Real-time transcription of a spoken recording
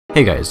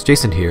Hey guys,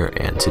 Jason here,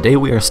 and today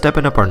we are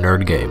stepping up our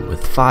nerd game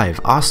with 5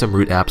 awesome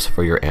root apps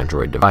for your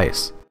Android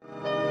device.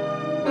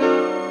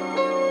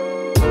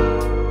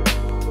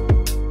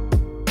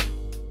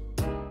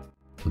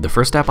 The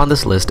first app on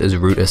this list is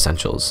Root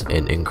Essentials,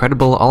 an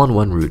incredible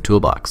all-in-one root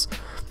toolbox.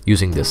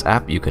 Using this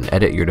app, you can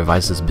edit your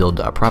device's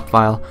build.prop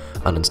file,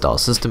 uninstall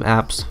system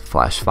apps,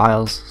 flash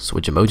files,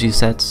 switch emoji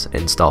sets,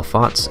 install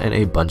fonts, and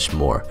a bunch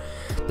more.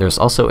 There's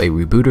also a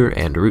rebooter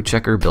and root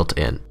checker built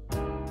in.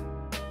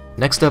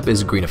 Next up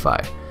is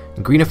Greenify.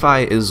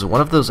 Greenify is one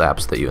of those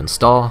apps that you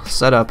install,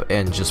 set up,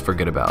 and just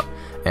forget about,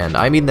 and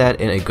I mean that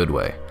in a good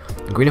way.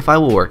 Greenify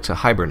will work to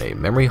hibernate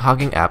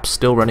memory-hogging apps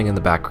still running in the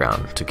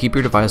background to keep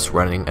your device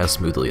running as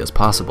smoothly as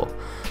possible.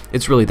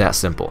 It's really that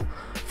simple.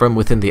 From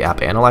within the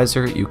app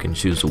analyzer, you can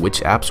choose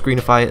which apps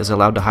Greenify is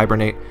allowed to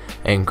hibernate,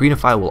 and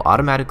Greenify will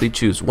automatically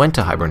choose when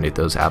to hibernate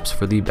those apps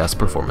for the best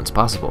performance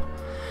possible.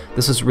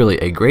 This is really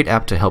a great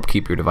app to help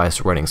keep your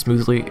device running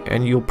smoothly,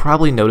 and you'll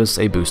probably notice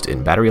a boost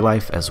in battery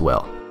life as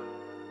well.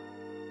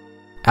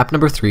 App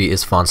number 3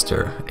 is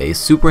Fontster, a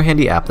super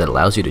handy app that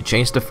allows you to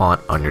change the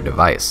font on your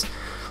device.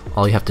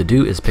 All you have to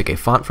do is pick a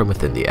font from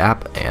within the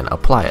app and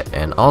apply it,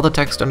 and all the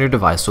text on your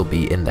device will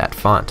be in that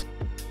font.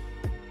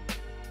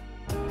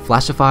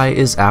 Flashify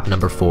is app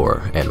number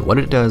 4, and what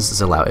it does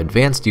is allow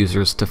advanced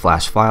users to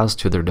flash files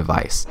to their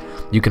device.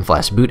 You can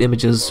flash boot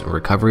images,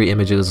 recovery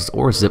images,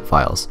 or zip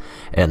files,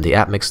 and the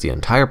app makes the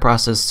entire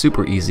process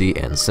super easy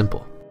and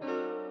simple.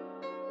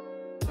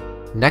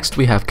 Next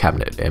we have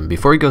Cabinet, and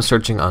before you go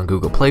searching on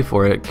Google Play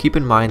for it, keep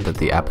in mind that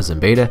the app is in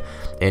beta,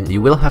 and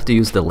you will have to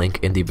use the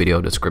link in the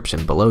video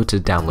description below to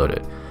download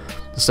it.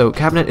 So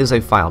Cabinet is a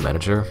file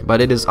manager,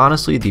 but it is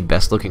honestly the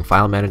best looking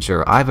file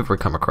manager I've ever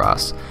come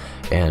across,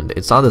 and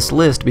it's on this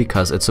list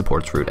because it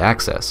supports root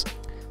access.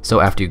 So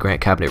after you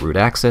grant Cabinet root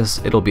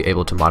access, it'll be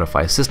able to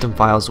modify system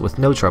files with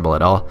no trouble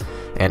at all,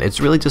 and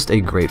it's really just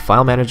a great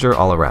file manager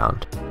all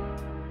around.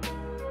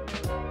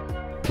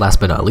 Last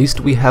but not least,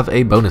 we have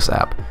a bonus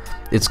app.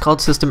 It's called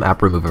System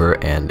App Remover,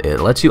 and it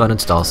lets you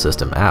uninstall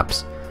system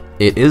apps.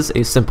 It is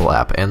a simple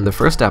app, and the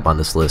first app on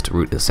this list,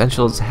 Root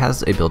Essentials,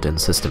 has a built-in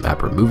System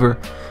App Remover,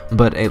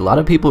 but a lot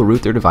of people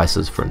root their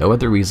devices for no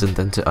other reason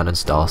than to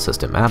uninstall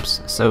system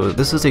apps, so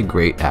this is a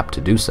great app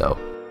to do so.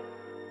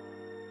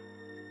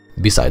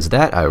 Besides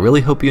that, I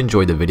really hope you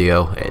enjoyed the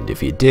video, and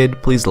if you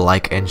did, please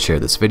like and share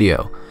this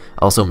video.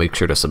 Also make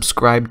sure to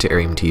subscribe to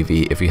Arium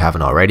TV if you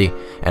haven't already,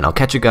 and I'll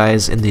catch you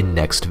guys in the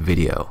next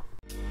video.